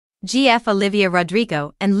GF Olivia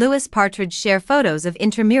Rodrigo and Luis Partridge share photos of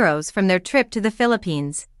intramuros from their trip to the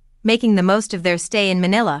Philippines, making the most of their stay in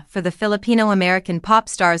Manila for the Filipino-American pop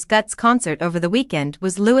star's Guts concert over the weekend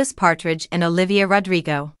was Luis Partridge and Olivia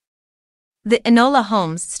Rodrigo. The Enola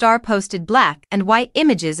Holmes star posted black and white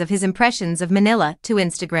images of his impressions of Manila to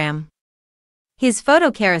Instagram. His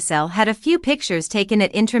photo carousel had a few pictures taken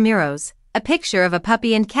at intramuros, a picture of a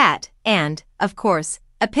puppy and cat, and, of course,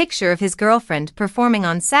 a picture of his girlfriend performing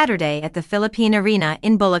on Saturday at the Philippine Arena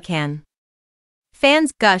in Bulacan.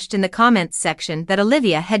 Fans gushed in the comments section that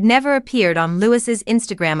Olivia had never appeared on Luis's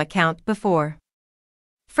Instagram account before.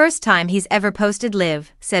 "First time he's ever posted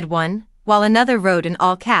live," said one, while another wrote in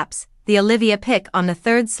all caps, "The Olivia pic on the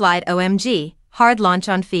third slide OMG, hard launch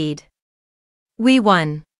on feed. We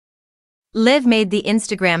won." Liv made the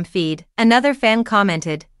Instagram feed, another fan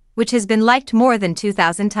commented, which has been liked more than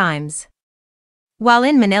 2,000 times. While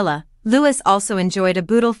in Manila, Luis also enjoyed a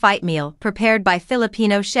boodle fight meal prepared by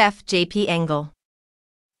Filipino chef JP Engel.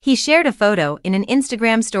 He shared a photo in an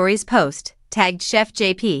Instagram Stories post, tagged Chef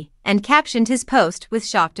JP, and captioned his post with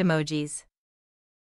shocked emojis.